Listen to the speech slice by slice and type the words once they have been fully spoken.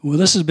Well,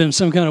 this has been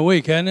some kind of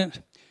week,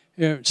 hasn't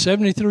it?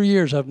 73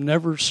 years, I've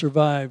never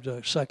survived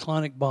a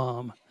cyclonic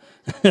bomb.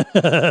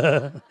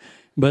 But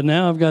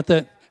now I've got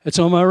that. It's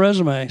on my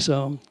resume.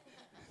 So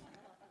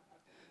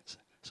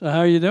how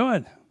are you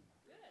doing?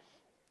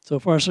 So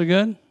far, so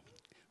good?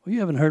 Well, you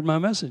haven't heard my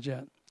message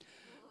yet.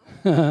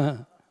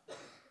 Wow,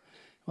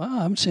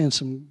 I'm seeing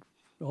some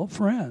old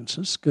friends.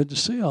 It's good to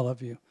see all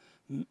of you.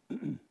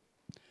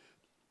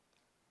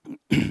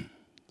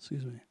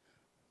 Excuse me.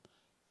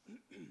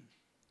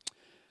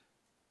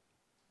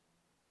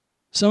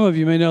 Some of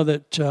you may know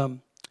that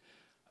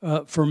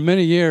for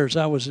many years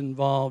I was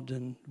involved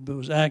and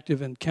was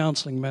active in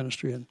counseling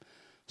ministry in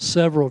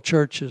several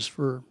churches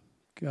for,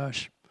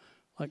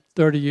 like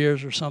 30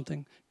 years or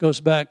something.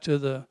 Goes back to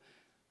the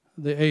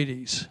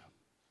 80s.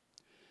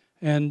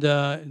 And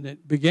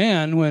it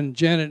began when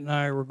Janet and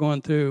I were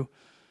going through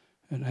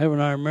and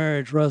having our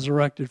marriage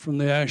resurrected from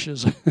the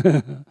ashes.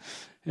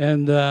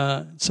 And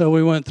so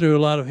we went through a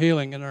lot of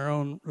healing in our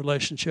own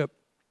relationship.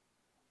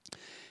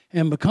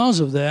 And because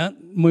of that,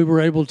 we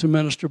were able to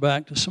minister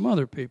back to some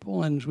other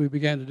people. And as we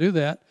began to do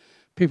that,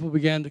 people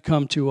began to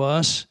come to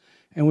us,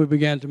 and we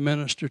began to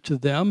minister to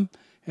them.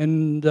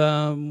 And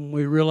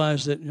we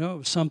realized that, it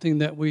was something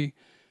that we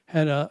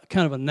had a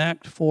kind of a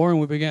knack for, and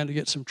we began to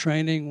get some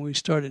training. We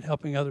started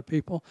helping other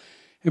people.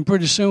 And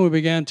pretty soon we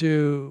began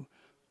to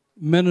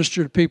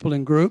minister to people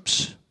in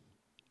groups.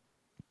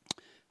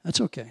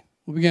 That's okay.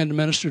 We began to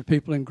minister to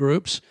people in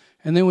groups,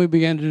 and then we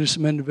began to do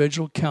some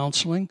individual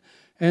counseling.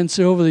 And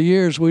so over the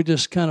years, we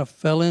just kind of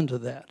fell into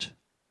that.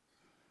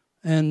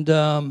 And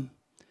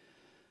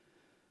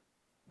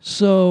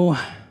so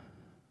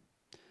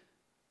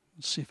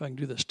let's see if I can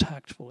do this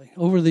tactfully.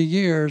 Over the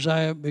years,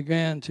 I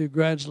began to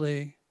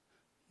gradually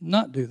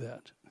not do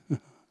that.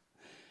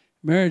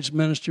 Marriage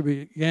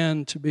ministry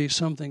began to be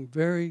something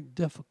very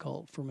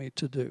difficult for me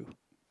to do.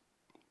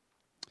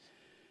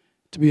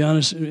 To be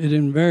honest, it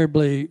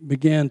invariably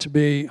began to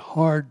be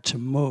hard to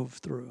move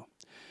through.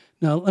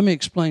 Now, let me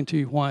explain to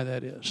you why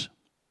that is.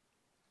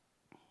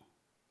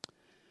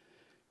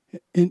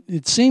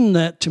 It seemed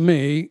that to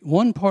me,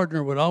 one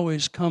partner would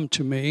always come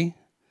to me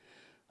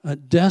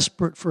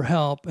desperate for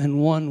help, and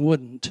one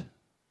wouldn't.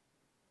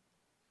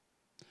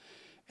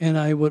 And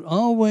I would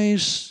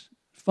always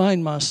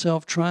find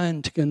myself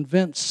trying to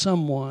convince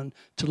someone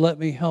to let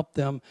me help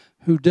them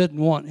who didn't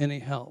want any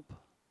help.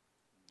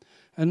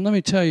 And let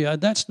me tell you,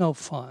 that's no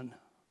fun.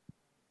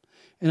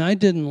 And I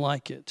didn't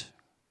like it.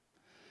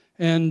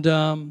 And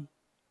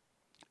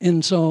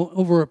so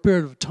over a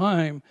period of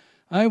time,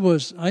 I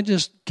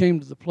just came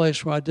to the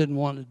place where I didn't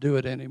want to do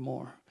it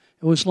anymore.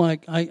 It was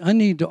like, I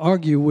need to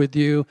argue with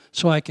you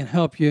so I can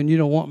help you, and you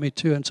don't want me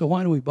to, and so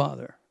why do we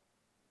bother?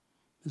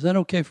 Is that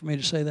okay for me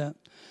to say that?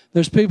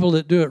 There's people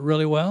that do it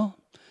really well,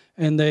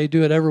 and they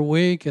do it every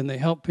week, and they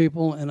help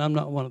people, and I'm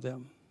not one of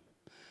them.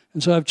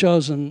 And so I've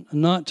chosen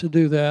not to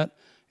do that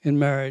in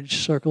marriage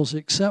circles,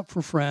 except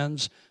for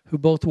friends who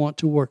both want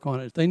to work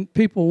on it.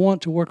 People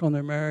want to work on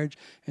their marriage,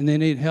 and they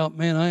need help.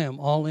 Man, I am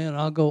all in.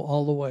 I'll go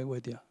all the way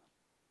with you.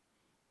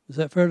 Is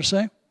that fair to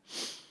say?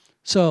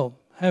 So,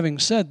 having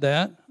said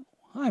that,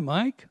 hi,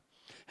 Mike.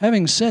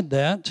 Having said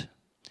that,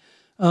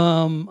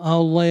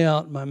 I'll lay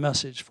out my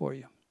message for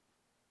you.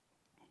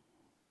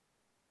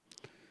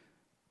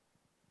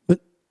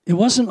 But it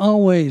wasn't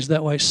always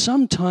that way.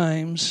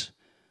 Sometimes,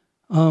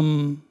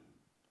 well,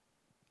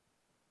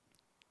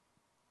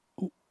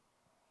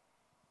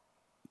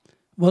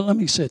 let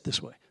me say it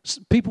this way.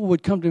 People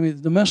would come to me,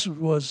 the message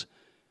was,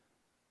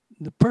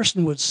 the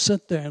person would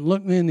sit there and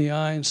look me in the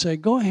eye and say,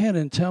 go ahead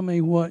and tell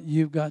me what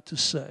you've got to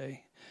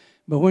say.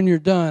 But when you're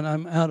done,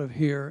 I'm out of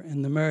here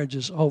and the marriage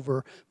is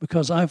over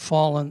because I've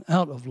fallen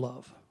out of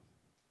love.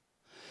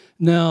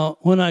 Now,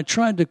 when I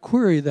tried to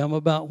query them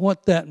about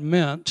what that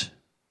meant,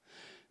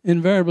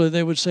 invariably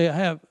they would say,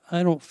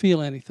 I don't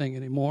feel anything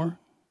anymore.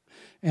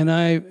 And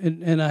I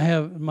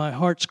have, my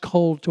heart's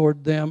cold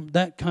toward them,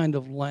 that kind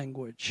of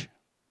language.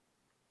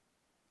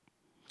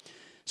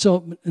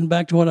 So, and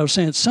back to what I was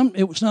saying,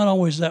 it was not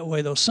always that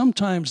way, though.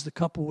 Sometimes the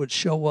couple would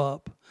show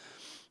up,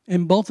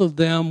 and both of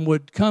them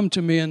would come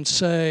to me and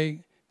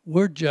say,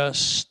 we're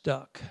just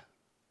stuck.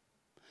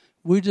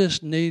 We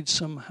just need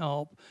some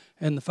help,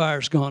 and the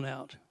fire's gone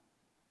out.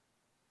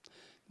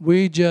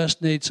 We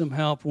just need some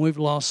help, and we've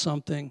lost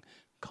something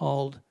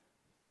called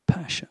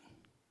passion.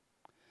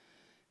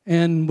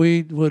 And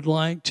we would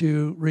like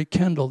to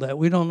rekindle that.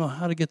 We don't know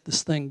how to get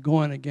this thing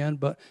going again,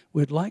 but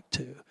we'd like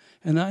to.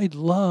 And I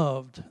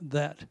loved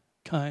that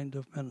kind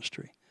of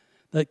ministry,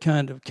 that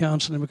kind of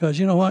counseling, because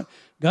you know what?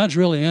 God's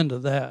really into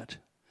that,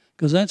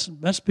 because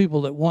that's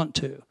people that want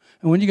to.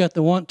 And when you got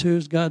the want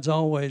tos, God's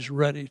always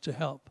ready to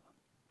help.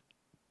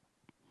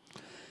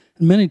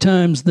 And many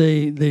times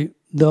the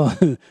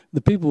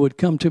people would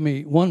come to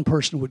me, one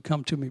person would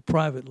come to me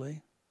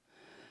privately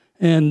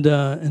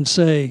and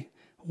say,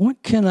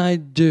 what can I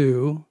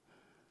do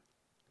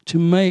to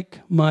make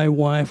my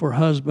wife or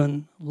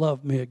husband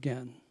love me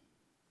again?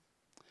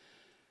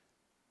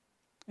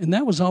 And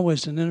that was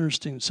always an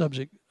interesting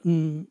subject.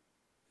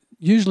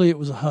 Usually it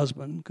was a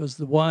husband, because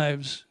the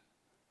wives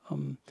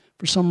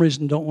for some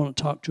reason, don't want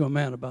to talk to a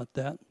man about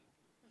that.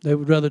 They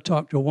would rather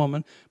talk to a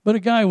woman. But a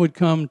guy would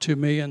come to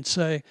me and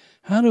say,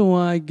 how do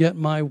I get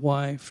my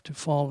wife to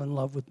fall in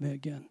love with me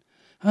again?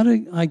 How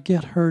do I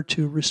get her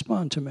to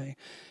respond to me?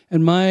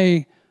 And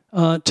my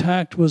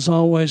tact was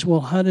always,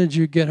 well, how did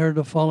you get her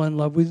to fall in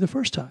love with you the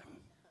first time?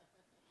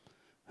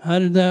 How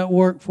did that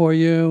work for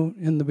you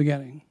in the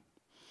beginning?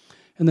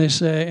 And they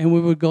say, and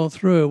we would go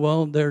through,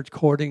 well, they're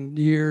courting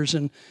years.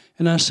 And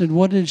I said,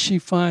 what did she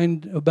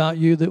find about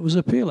you that was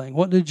appealing?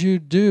 What did you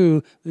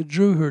do that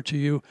drew her to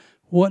you?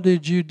 What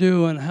did you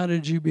do, and how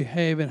did you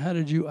behave, and how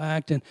did you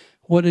act, and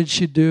what did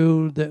she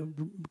do that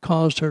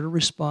caused her to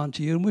respond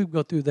to you? And we'd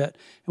go through that,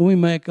 and we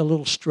make a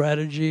little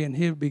strategy, and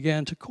he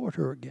began to court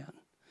her again.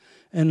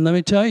 And let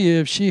me tell you,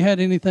 if she had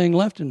anything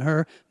left in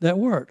her, that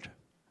worked.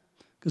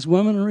 Because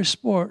women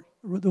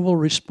will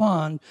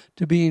respond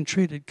to being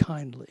treated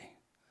kindly,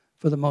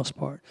 for the most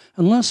part,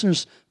 unless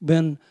there's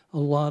been a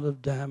lot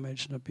of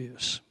damage and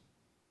abuse.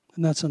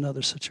 And that's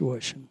another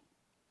situation.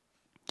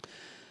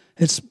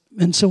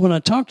 And so when I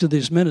talk to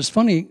these men, it's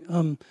funny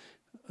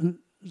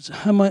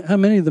how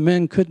many of the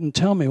men couldn't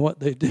tell me what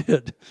they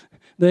did.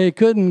 They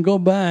couldn't go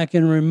back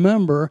and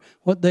remember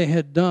what they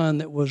had done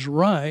that was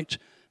right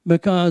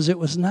because it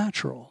was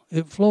natural.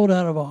 It flowed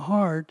out of a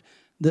heart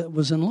that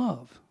was in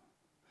love.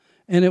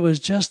 And it was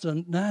just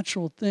a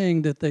natural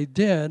thing that they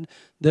did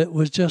that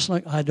was just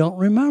like, I don't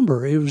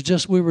remember. It was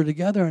just we were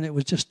together, and it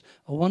was just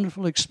a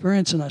wonderful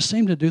experience, and I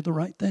seemed to do the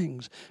right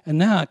things. And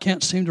now I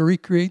can't seem to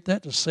recreate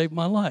that to save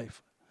my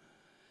life.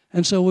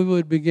 And so we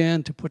would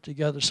begin to put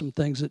together some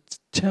things that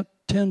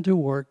tend to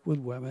work with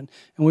women,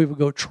 and we would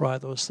go try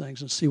those things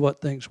and see what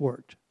things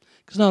worked.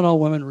 Because not all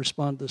women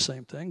respond to the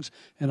same things,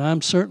 and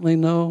I'm certainly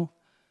no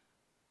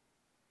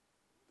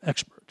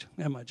expert,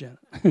 am I,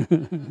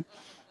 Janet?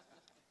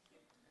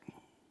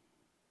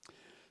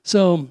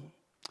 So,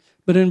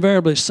 but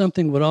invariably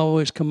something would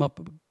always come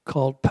up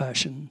called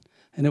passion,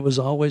 and it was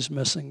always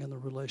missing in the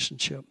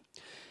relationship.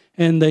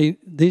 And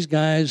these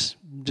guys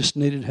just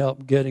needed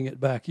help getting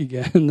it back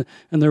again.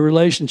 And the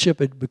relationship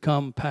had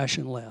become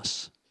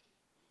passionless.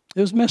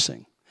 It was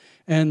missing.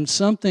 And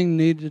something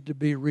needed to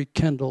be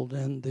rekindled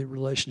in the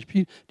relationship.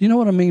 Do you know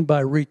what I mean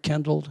by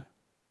rekindled?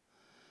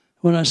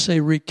 When I say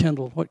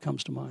rekindled, what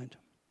comes to mind?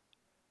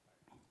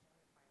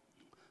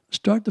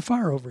 Start the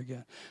fire over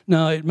again.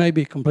 Now, it may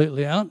be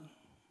completely out.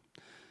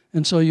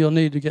 And so you'll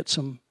need to get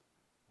some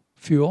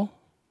fuel,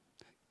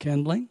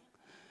 kindling,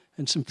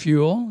 and some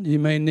fuel. You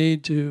may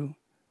need to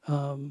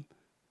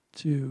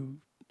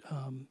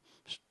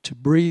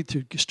breathe,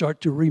 to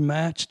start to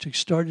rematch, to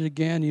start it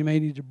again. You may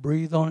need to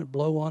breathe on it,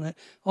 blow on it,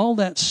 all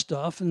that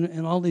stuff.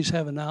 And all these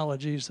have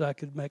analogies that I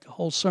could make a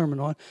whole sermon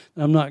on.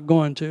 And I'm not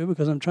going to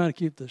because I'm trying to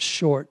keep this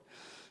short.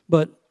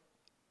 But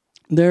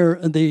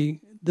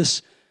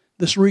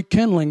this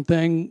rekindling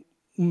thing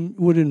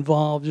would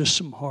involve just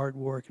some hard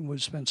work, and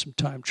we'd spend some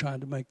time trying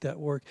to make that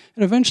work.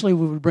 And eventually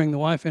we would bring the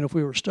wife in if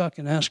we were stuck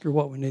and ask her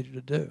what we needed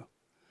to do.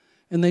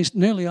 And they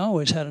nearly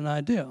always had an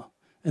idea.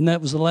 And that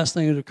was the last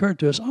thing that occurred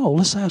to us. Oh,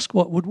 let's ask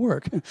what would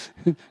work.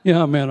 You know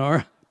how men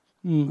are.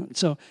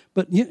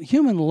 But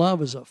human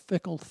love is a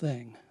fickle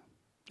thing,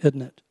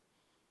 isn't it?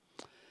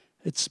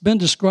 It's been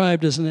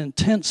described as an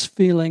intense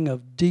feeling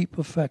of deep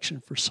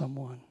affection for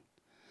someone.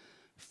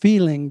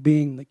 Feeling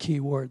being the key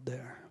word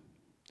there.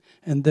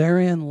 And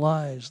therein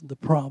lies the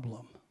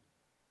problem.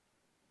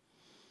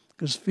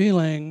 Because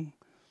feeling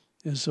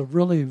is a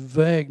really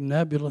vague,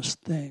 nebulous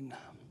thing.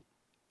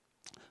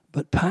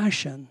 But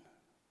passion's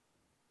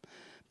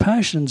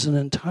an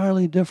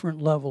entirely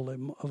different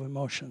level of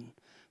emotion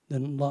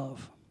than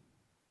love.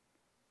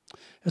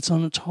 It's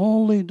on a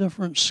totally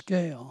different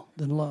scale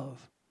than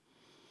love.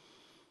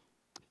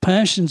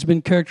 Passion's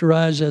been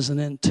characterized as an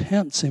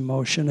intense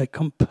emotion, a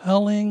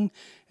compelling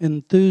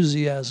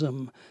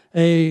enthusiasm,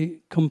 a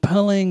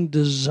compelling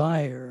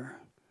desire.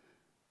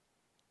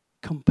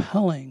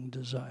 Compelling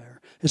desire.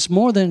 It's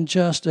more than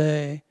just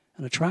an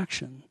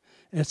attraction.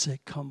 It's a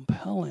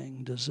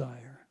compelling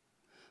desire.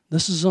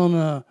 This is on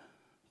an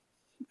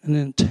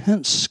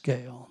intense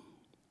scale.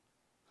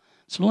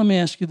 So let me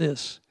ask you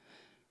this.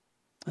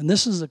 And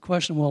this is the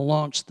question we'll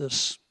launch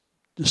this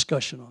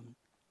discussion on.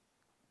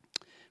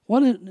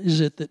 What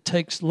is it that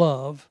takes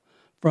love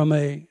from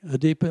a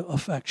deep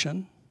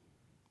affection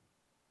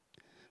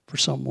for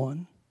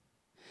someone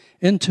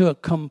into a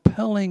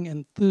compelling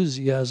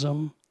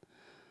enthusiasm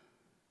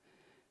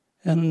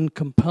and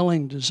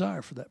compelling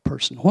desire for that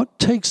person? What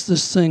takes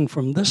this thing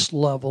from this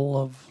level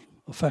of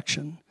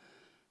affection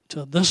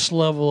to this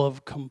level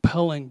of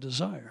compelling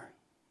desire?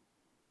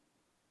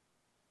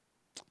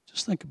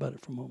 Just think about it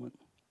for a moment.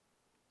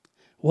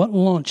 What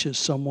launches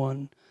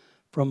someone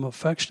from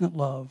affectionate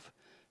love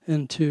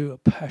into a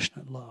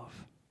passionate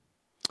love?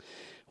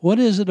 What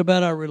is it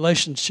about our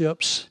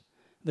relationships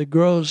that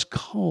grows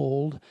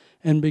cold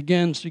and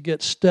begins to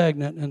get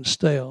stagnant and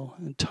stale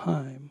in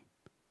time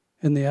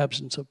in the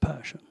absence of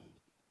passion?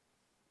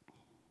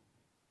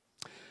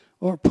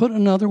 Or put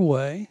another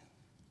way,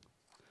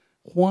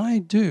 why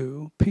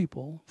do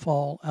people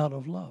fall out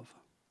of love?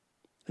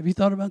 Have you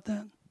thought about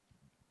that?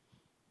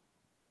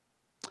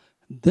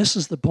 This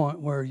is the point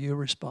where you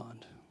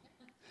respond.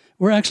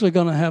 We're actually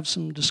going to have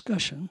some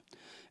discussion,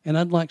 and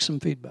I'd like some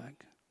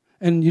feedback.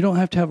 And you don't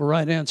have to have a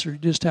right answer. You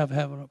just have to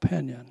have an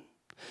opinion.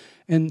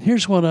 And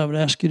here's what I would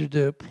ask you to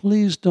do.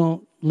 Please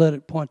don't let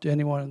it point to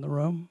anyone in the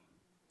room.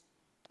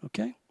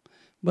 Okay?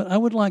 But I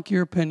would like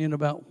your opinion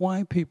about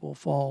why people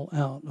fall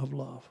out of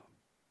love.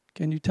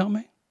 Can you tell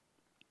me?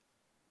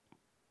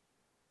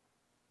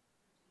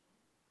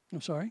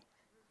 I'm sorry?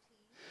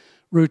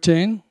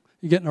 Routine.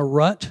 You get in a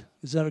rut.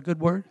 Is that a good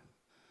word?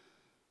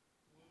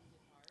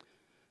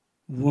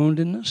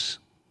 Woundedness.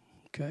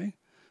 Okay.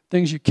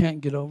 Things you can't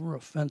get over.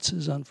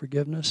 Offenses,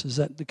 unforgiveness. Is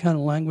that the kind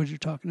of language you're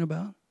talking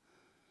about?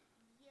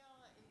 Yeah,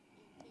 and things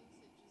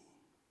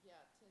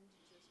that tend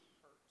to just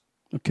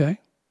hurt. Okay.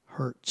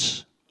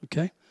 Hurts.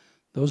 Okay.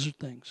 Those are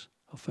things.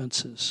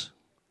 Offenses.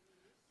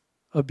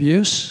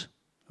 Abuse.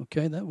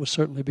 Okay. That would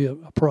certainly be a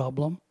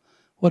problem.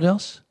 What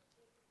else?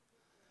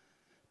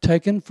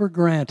 Taken for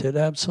granted.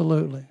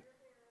 Absolutely.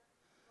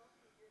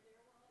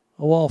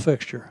 A wall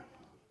fixture.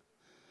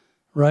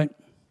 Right?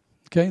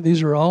 Okay.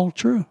 These are all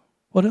true.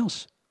 What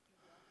else?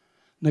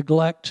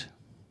 Neglect.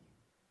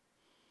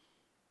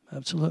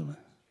 Absolutely.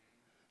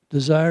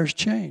 Desires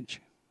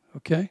change.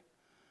 Okay.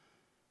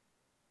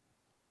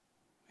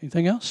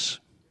 Anything else?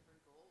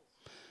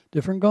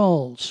 Different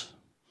goals.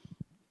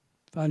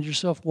 Find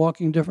yourself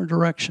walking different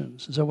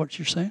directions. Is that what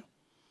you're saying?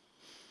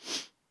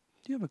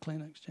 Do you have a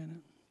Kleenex,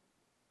 Janet?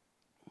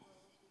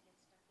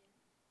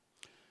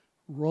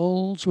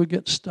 Roles we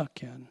get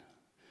stuck in.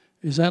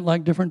 Is that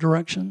like different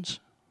directions?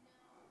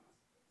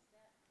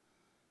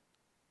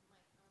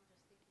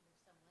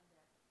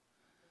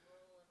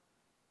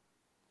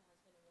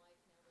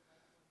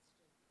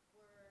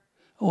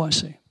 Oh, I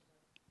see.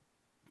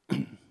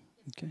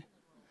 Okay.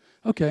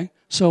 Okay.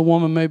 So a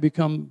woman may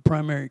become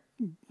primary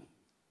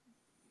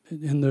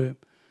in the...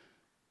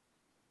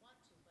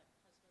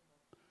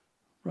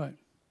 Right.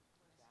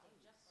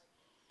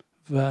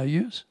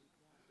 Values.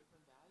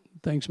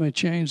 Things may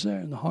change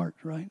there in the heart,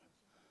 right?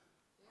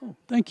 Oh,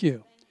 thank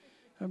you.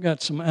 I've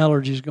got some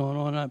allergies going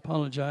on. I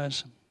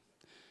apologize.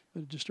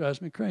 It just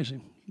drives me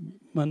crazy.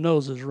 My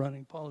nose is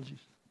running. Apologies.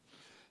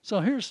 So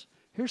here's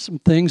some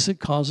things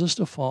that cause us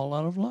to fall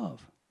out of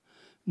love.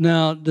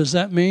 Now, does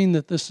that mean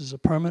that this is a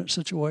permanent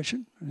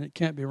situation and it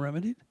can't be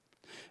remedied?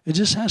 It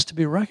just has to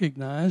be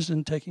recognized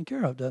and taken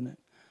care of, doesn't it?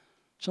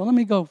 So let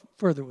me go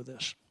further with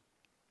this.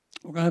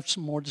 We're going to have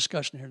some more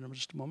discussion here in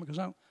just a moment because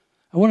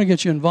I want to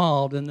get you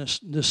involved in this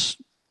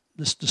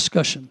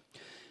discussion.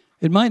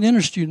 It might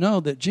interest you to know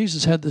that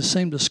Jesus had the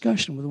same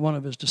discussion with one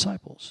of his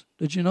disciples.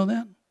 Did you know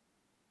that?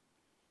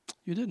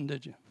 You didn't,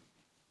 did you?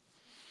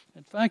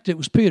 In fact, it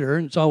was Peter,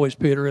 and it's always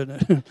Peter,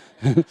 isn't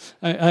it?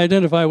 I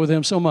identify with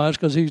him so much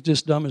because he's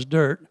just dumb as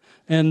dirt.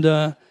 And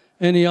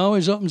he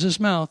always opens his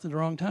mouth at the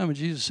wrong time. And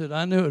Jesus said,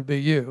 I knew it would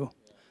be you,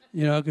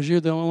 because you're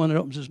the only one that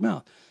opens his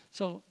mouth.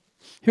 So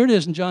here it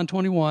is in John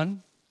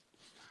 21,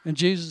 and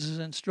Jesus is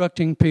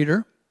instructing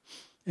Peter,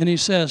 and he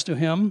says to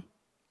him,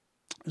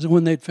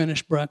 when they'd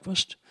finished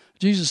breakfast,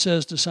 Jesus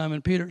says to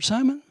Simon Peter,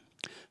 Simon,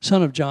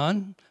 son of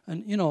John,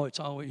 and it's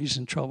always, he's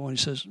in trouble when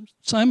he says,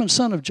 Simon,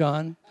 son of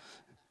John.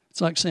 It's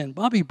like saying,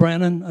 Bobby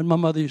Brannon, and my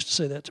mother used to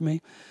say that to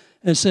me,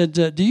 and said,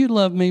 do you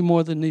love me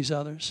more than these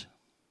others?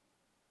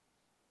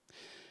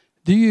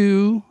 Do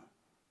you?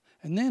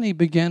 And then he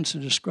begins to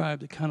describe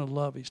the kind of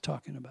love he's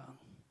talking about.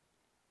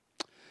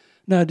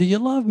 Now, do you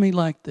love me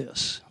like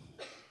this?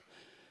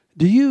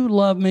 Do you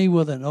love me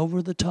with an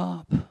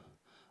over-the-top,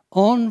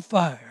 on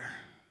fire,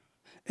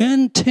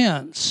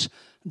 intense,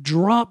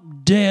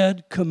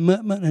 drop-dead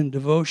commitment and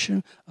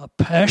devotion, a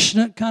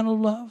passionate kind of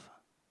love?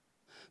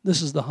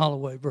 This is the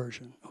Holloway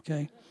version,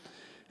 okay?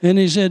 And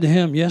he said to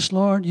him, yes,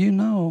 Lord, you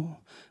know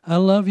I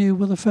love you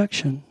with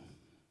affection.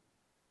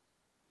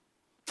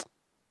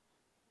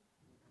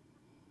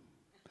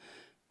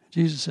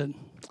 Jesus said,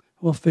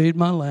 well, feed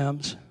my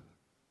lambs.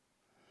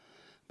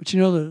 But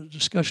the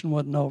discussion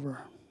wasn't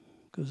over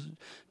because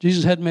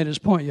Jesus hadn't made his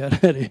point yet,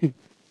 had he?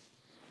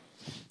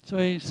 So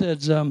he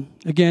said,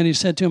 again, he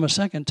said to him a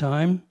second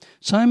time,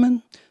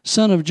 Simon,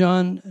 son of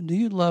John, do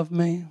you love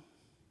me?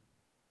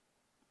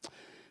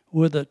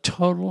 With a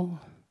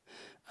total,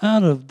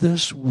 out of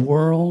this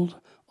world,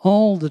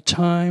 all the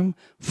time,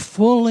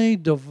 fully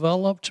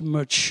developed,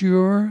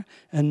 mature,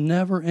 and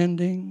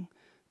never-ending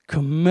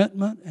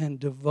commitment and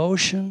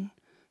devotion,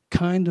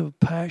 kind of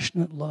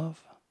passionate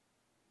love.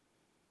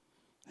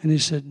 And he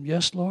said,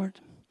 yes,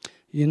 Lord,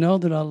 you know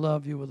that I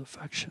love you with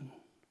affection.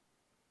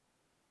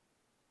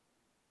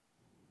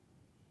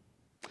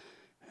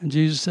 And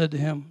Jesus said to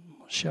him,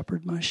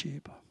 shepherd my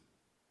sheep.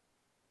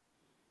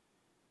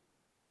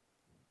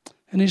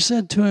 And he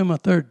said to him a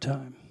third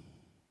time,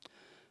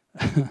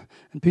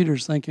 and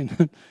Peter's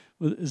thinking,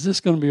 is this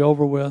going to be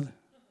over with?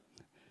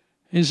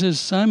 He says,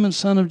 Simon,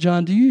 son of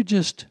John, do you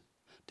just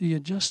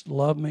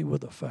love me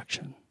with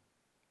affection?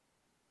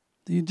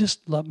 Do you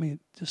just love me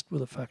just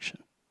with affection?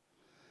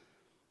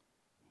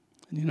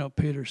 And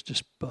Peter's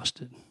just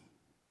busted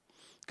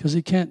because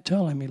he can't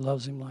tell him he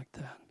loves him like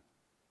that.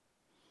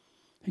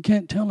 He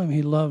can't tell him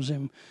he loves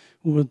him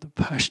with the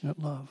passionate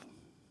love.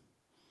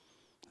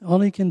 All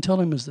he can tell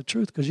him is the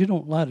truth, because you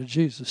don't lie to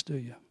Jesus, do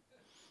you?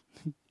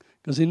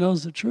 Because he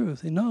knows the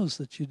truth. He knows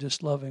that you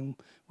just love him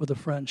with a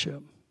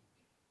friendship.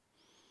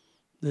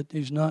 That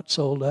he's not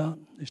sold out.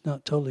 He's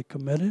not totally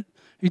committed.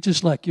 He's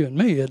just like you and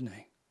me, isn't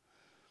he?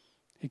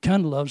 He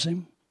kind of loves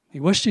him. He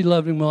wished he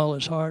loved him with all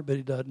his heart, but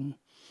he doesn't.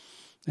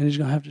 And he's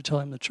going to have to tell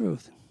him the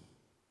truth.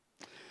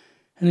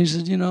 And he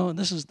said,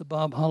 this is the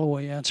Bob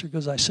Holloway answer,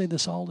 because I say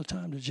this all the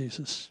time to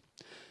Jesus.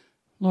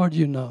 Lord,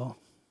 you know.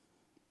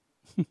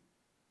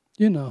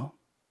 You know.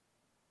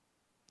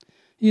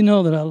 You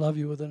know that I love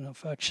you with an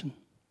affection.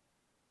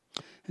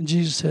 And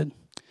Jesus said,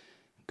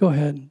 go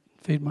ahead,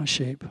 feed my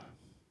sheep.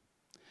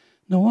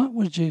 Now, what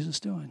was Jesus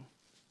doing?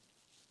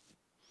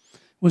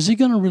 Was he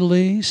going to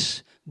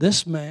release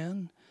this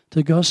man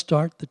to go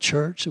start the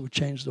church that would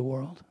change the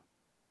world?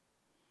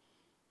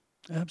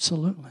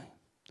 Absolutely.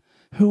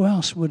 Who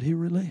else would he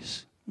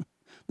release?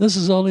 This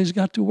is all he's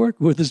got to work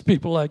with, is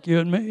people like you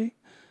and me.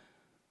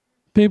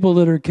 People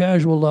that are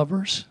casual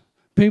lovers.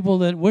 People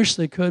that wish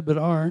they could but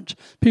aren't.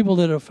 People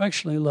that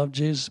affectionately love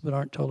Jesus but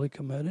aren't totally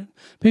committed.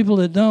 People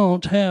that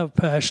don't have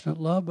passionate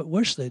love but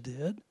wish they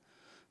did.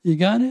 You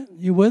got it?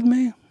 You with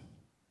me?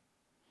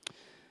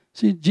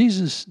 See,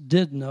 Jesus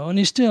did know, and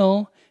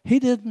he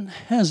didn't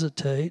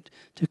hesitate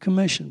to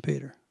commission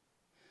Peter.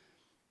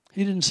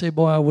 He didn't say,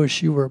 boy, I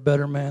wish you were a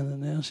better man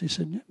than this. He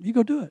said, you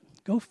go do it.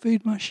 Go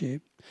feed my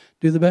sheep.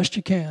 Do the best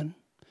you can.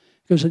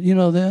 Because you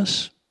know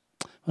this,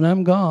 when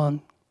I'm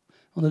gone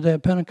on the day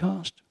of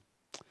Pentecost,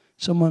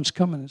 someone's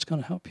coming that's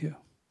going to help you.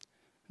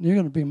 And you're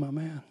going to be my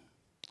man.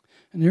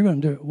 And you're going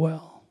to do it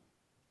well.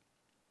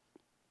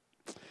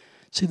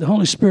 See, the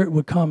Holy Spirit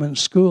would come and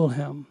school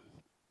him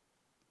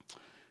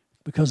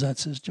because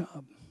that's his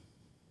job.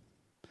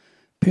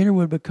 Peter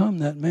would become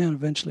that man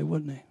eventually,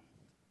 wouldn't he?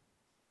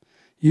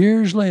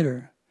 Years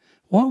later,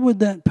 what would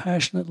that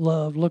passionate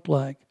love look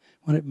like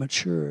when it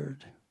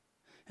matured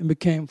and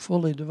became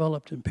fully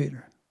developed in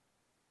Peter?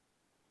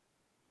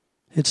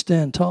 He'd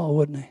stand tall,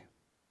 wouldn't he?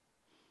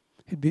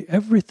 He'd be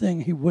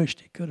everything he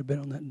wished he could have been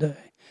on that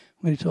day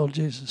when he told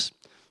Jesus,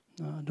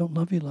 no, I don't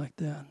love you like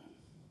that.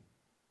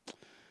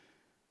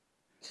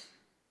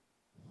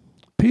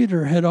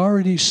 Peter had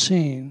already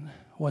seen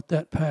what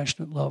that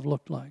passionate love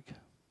looked like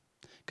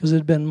because it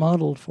had been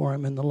modeled for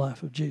him in the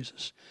life of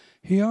Jesus.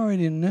 He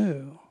already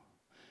knew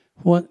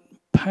what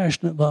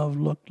passionate love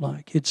looked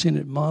like. He'd seen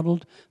it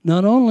modeled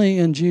not only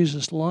in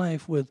Jesus'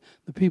 life with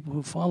the people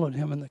who followed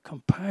him and the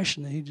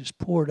compassion that he just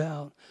poured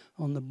out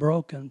on the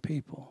broken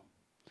people.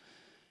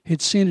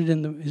 He'd seen it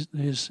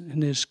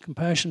in his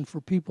compassion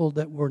for people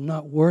that were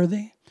not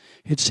worthy.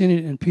 He'd seen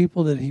it in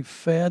people that he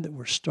fed that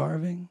were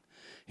starving.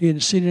 He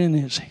had seen it in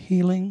his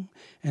healing,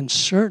 and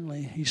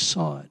certainly he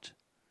saw it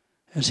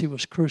as he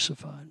was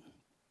crucified.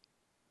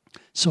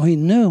 So he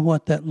knew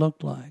what that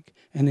looked like,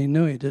 and he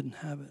knew he didn't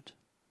have it.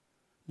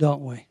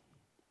 Don't we?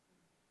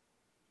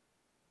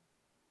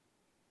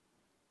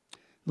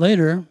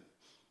 Later,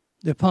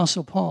 the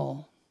Apostle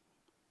Paul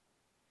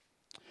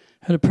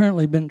had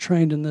apparently been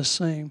trained in this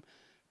same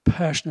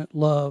passionate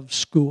love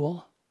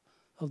school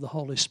of the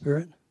Holy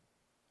Spirit.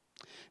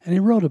 And he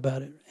wrote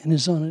about it in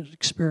his own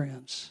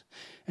experience.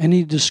 And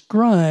he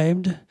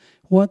described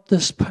what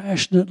this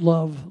passionate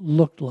love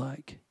looked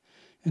like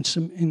in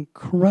some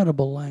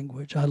incredible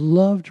language. I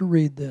love to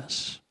read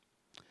this.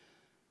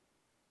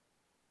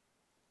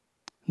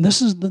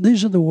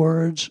 These are the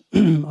words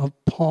of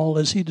Paul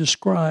as he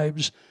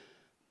describes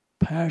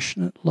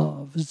passionate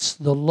love. It's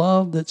the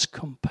love that's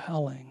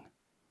compelling.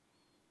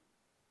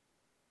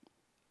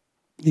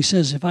 He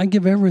says, if I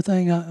give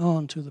everything I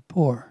own to the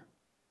poor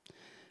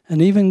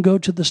and even go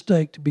to the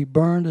stake to be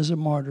burned as a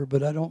martyr,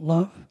 but I don't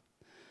love,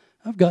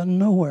 I've gotten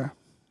nowhere.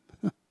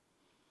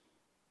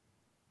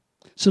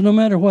 So no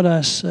matter what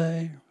I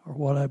say or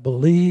what I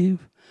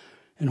believe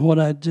and what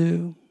I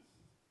do,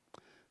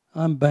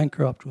 I'm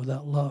bankrupt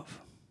without love.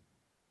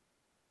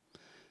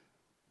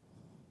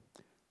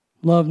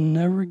 Love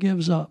never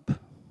gives up.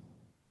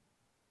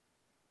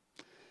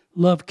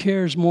 Love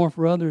cares more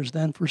for others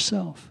than for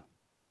self.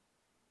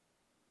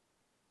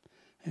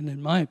 And in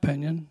my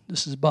opinion,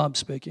 this is Bob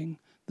speaking,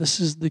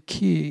 this is the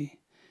key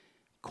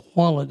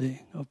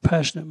quality of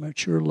passionate,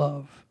 mature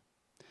love,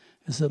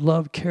 is that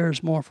love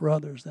cares more for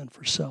others than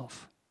for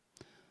self.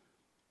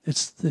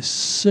 It's the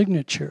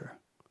signature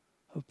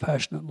of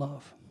passionate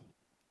love.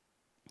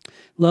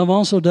 Love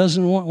also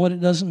doesn't want what it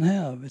doesn't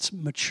have. It's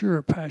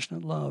mature,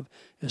 passionate love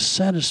is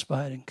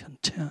satisfied and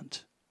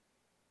content.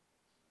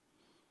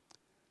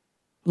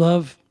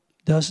 Love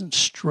doesn't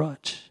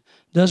strut,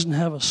 doesn't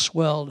have a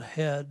swelled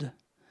head,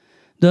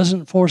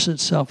 doesn't force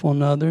itself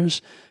on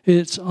others.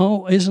 It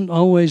isn't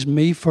always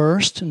me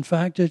first. In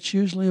fact, it's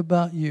usually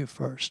about you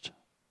first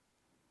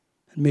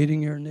and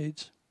meeting your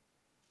needs.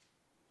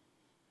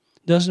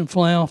 Doesn't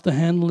fly off the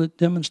handle. It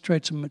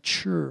demonstrates a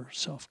mature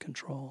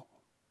self-control.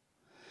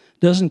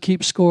 Doesn't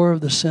keep score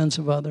of the sins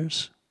of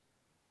others.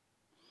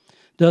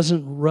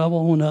 Doesn't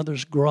revel when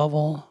others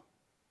grovel.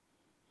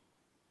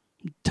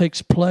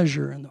 Takes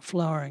pleasure in the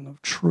flowering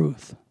of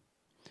truth.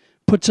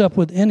 puts up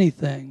with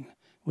anything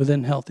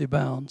within healthy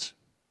bounds.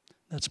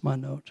 That's my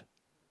note.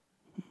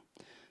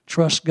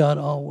 Trust God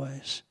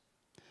always.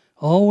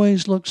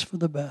 Always looks for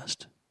the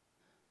best.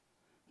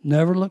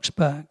 Never looks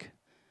back,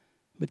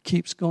 but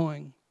keeps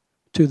going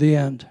to the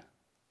end.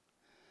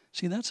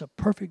 See, that's a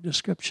perfect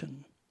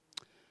description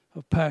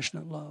of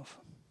passionate love.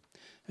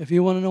 If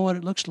you want to know what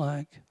it looks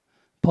like,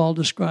 Paul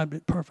described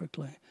it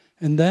perfectly.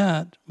 And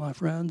that, my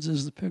friends,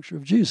 is the picture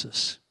of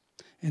Jesus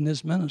in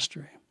his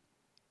ministry.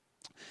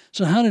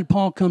 So how did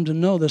Paul come to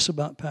know this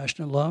about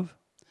passionate love?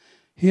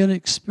 He had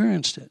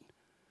experienced it.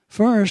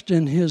 First,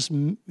 in his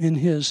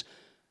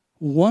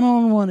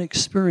one-on-one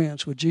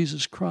experience with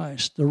Jesus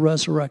Christ, the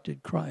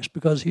resurrected Christ,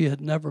 because he had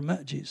never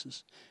met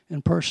Jesus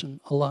in person,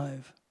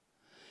 alive.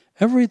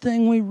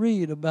 Everything we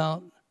read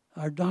about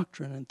our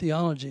doctrine and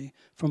theology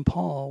from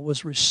Paul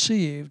was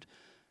received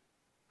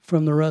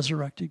from the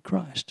resurrected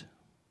Christ.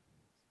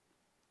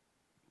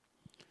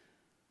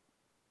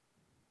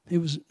 He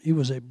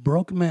was a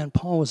broken man.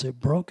 Paul was a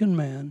broken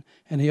man,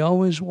 and he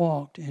always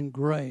walked in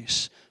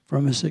grace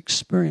from his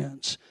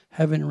experience,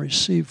 having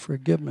received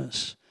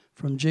forgiveness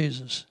from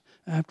Jesus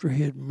after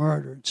he had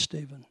murdered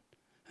Stephen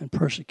and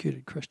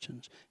persecuted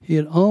Christians. He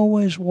had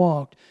always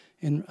walked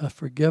in a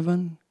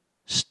forgiven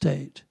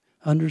state,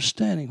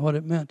 understanding what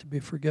it meant to be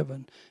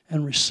forgiven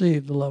and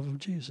receive the love of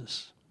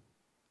Jesus.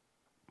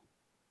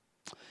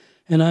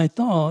 And I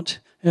thought,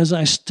 as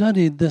I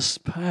studied this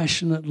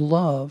passionate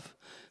love,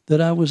 that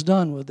I was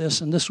done with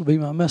this, and this will be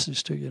my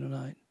message to you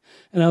tonight.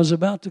 And I was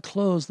about to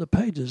close the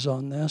pages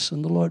on this,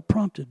 and the Lord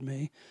prompted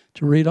me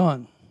to read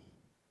on.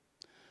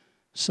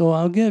 So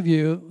I'll give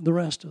you the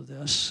rest of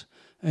this,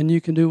 and you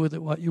can do with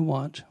it what you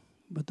want,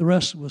 but the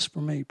rest was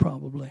for me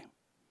probably.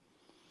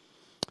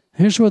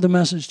 Here's where the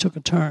message took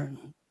a turn.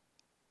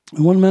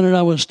 In 1 minute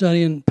I was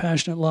studying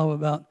passionate love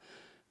about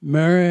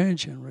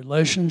marriage and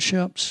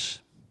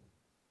relationships.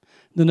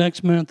 The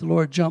next minute the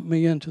Lord jumped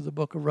me into the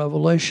book of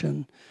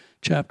Revelation,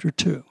 chapter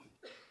 2.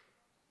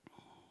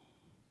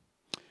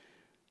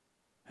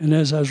 And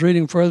as I was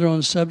reading further on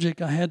the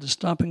subject, I had to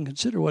stop and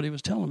consider what he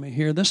was telling me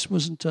here. This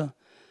wasn't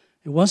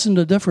it wasn't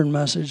a different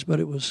message,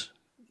 but it was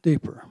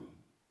deeper.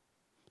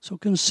 So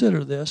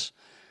consider this.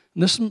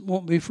 And this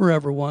won't be for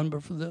everyone,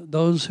 but for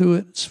those who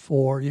it's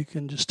for, you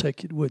can just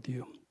take it with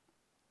you.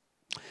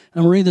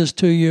 I'm going to read this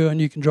to you, and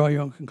you can draw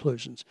your own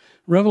conclusions.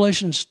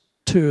 Revelation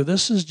 2,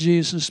 this is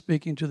Jesus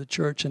speaking to the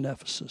church in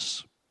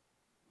Ephesus.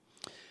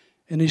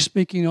 And he's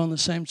speaking on the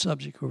same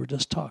subject we were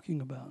just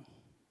talking about,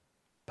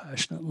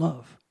 passionate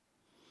love.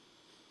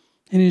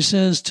 And he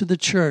says to the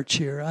church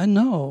here, I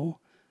know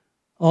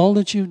all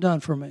that you've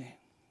done for me.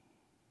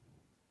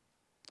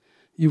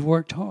 You've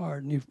worked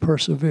hard and you've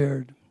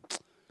persevered.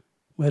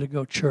 Way to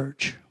go,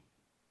 church.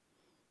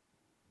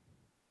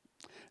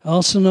 I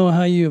also know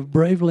how you have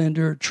bravely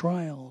endured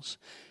trials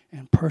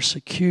and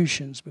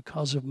persecutions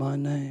because of my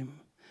name.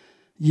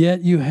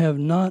 Yet you have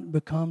not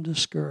become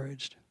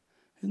discouraged.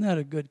 Isn't that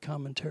a good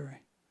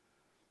commentary?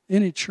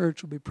 Any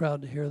church will be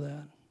proud to hear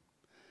that.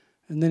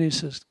 And then he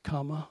says,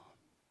 comma,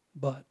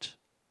 but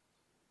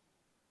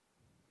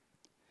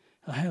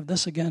I have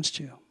this against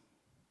you.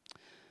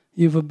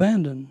 You've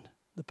abandoned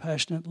the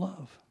passionate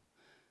love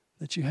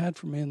that you had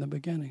for me in the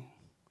beginning.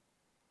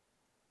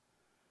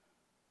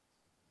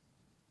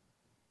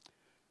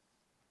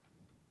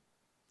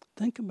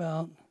 Think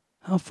about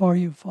how far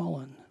you've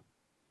fallen.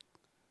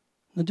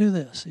 Now do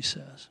this, he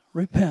says.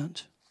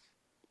 Repent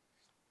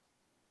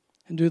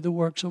and do the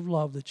works of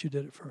love that you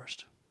did at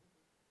first.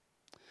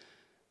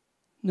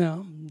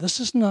 Now,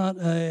 this is not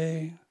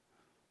a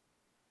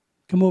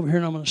come over here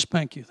and I'm going to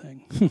spank you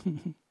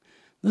thing.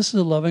 This is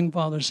a loving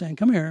father saying,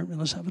 come here and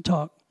let's have a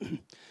talk.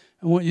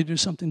 I want you to do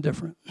something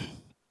different.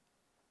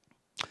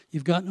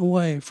 You've gotten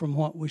away from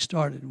what we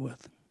started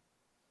with.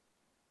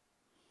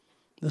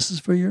 This is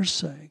for your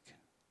sake.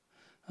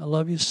 I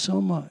love you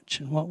so much,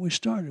 and what we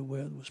started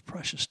with was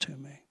precious to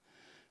me,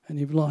 and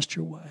you've lost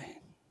your way.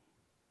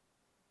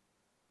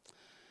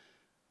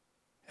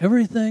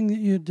 Everything that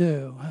you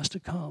do has to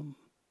come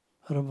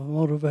out of a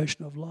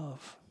motivation of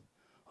love,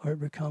 or it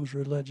becomes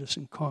religious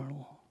and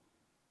carnal.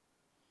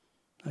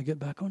 Now get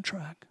back on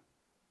track.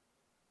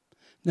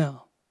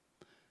 Now,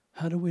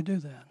 how do we do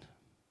that?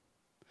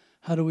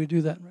 How do we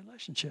do that in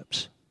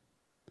relationships?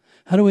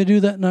 How do we do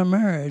that in our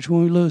marriage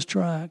when we lose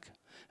track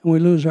and we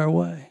lose our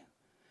way?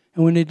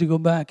 And we need to go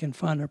back and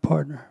find our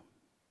partner.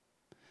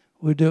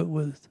 We do it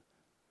with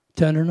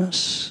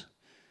tenderness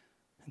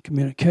and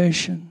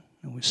communication.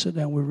 And we sit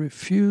down. We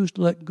refuse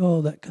to let go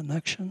of that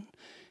connection.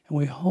 And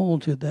we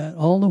hold to that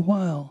all the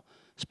while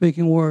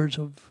speaking words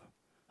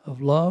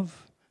of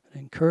love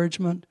and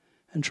encouragement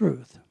and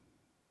truth.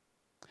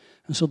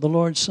 And so the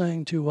Lord's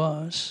saying to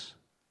us,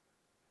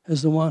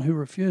 as the one who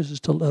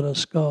refuses to let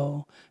us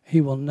go,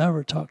 he will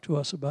never talk to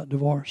us about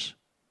divorce.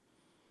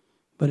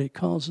 But he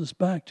calls us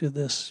back to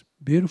this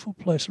beautiful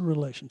place of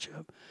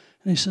relationship.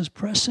 And he says,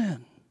 press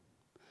in.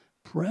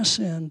 Press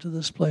into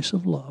this place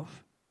of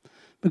love.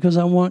 Because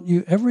I want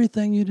you,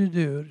 everything you to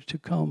do to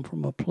come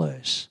from a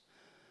place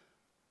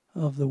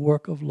of the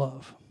work of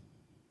love.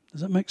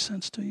 Does that make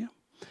sense to you?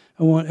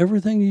 I want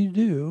everything you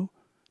do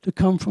to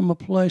come from a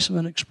place of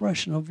an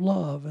expression of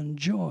love and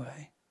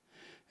joy,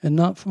 and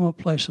not from a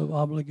place of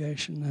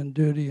obligation and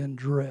duty and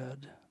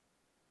dread.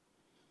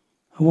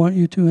 I want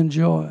you to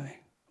enjoy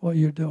what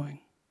you're doing.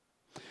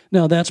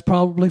 Now, that's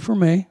probably for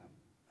me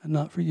and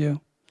not for you.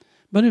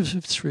 But if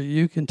it's for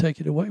you, you can take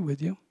it away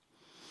with you.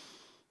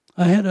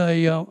 I had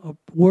a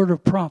word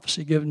of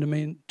prophecy given to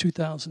me in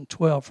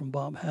 2012 from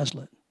Bob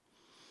Hazlitt.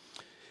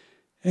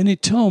 And he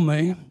told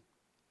me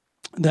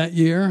that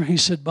year, he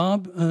said,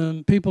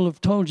 Bob, people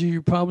have told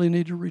you probably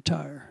need to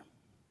retire.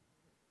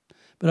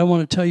 But I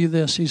want to tell you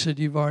this. He said,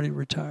 you've already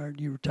retired.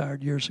 You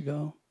retired years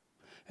ago.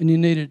 And you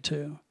needed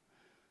to.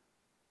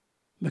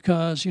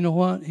 Because, you know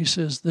what? He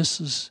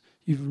says,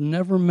 you've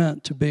never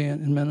meant to be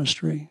in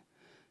ministry.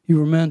 You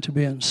were meant to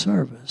be in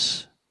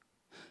service.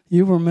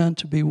 You were meant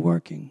to be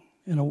working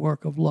in a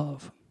work of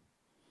love.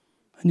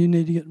 And you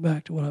need to get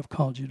back to what I've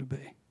called you to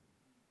be.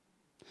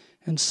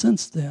 And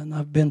since then,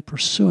 I've been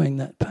pursuing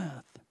that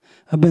path.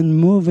 I've been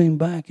moving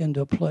back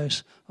into a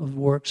place of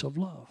works of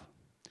love.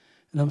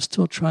 And I'm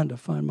still trying to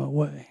find my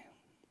way.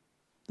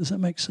 Does that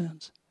make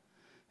sense?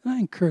 And I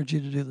encourage you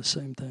to do the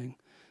same thing.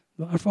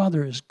 Our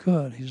Father is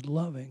good. He's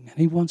loving. And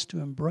He wants to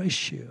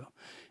embrace you.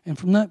 And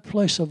from that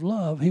place of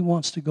love, He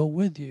wants to go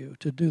with you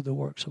to do the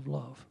works of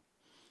love.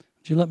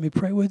 Would you let me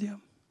pray with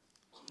you?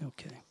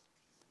 Okay.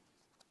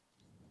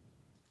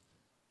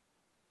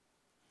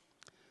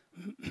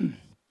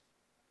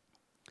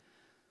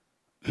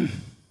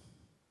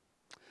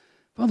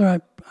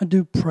 Father, I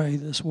do pray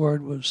this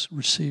word was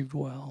received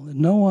well, and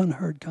no one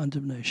heard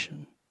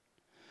condemnation,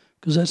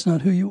 because that's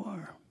not who you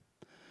are.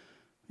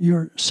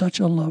 You're such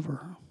a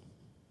lover,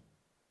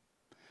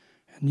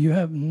 and you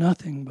have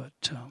nothing but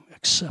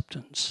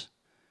acceptance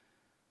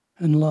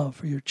and love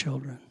for your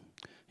children.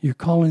 You're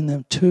calling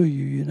them to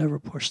you. You never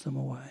push them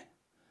away.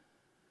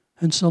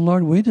 And so,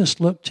 Lord, we just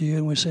look to you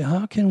and we say,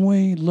 how can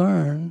we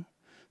learn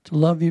to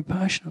love you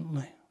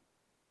passionately?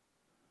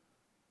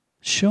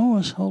 Show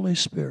us, Holy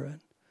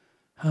Spirit,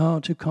 how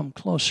to come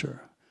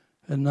closer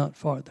and not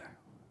farther.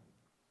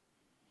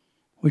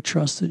 We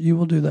trust that you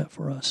will do that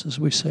for us as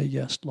we say,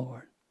 yes,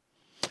 Lord.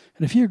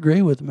 And if you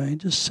agree with me,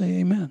 just say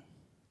amen.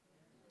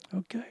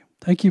 Okay.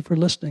 Thank you for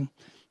listening.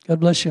 God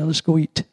bless you. Let's go eat.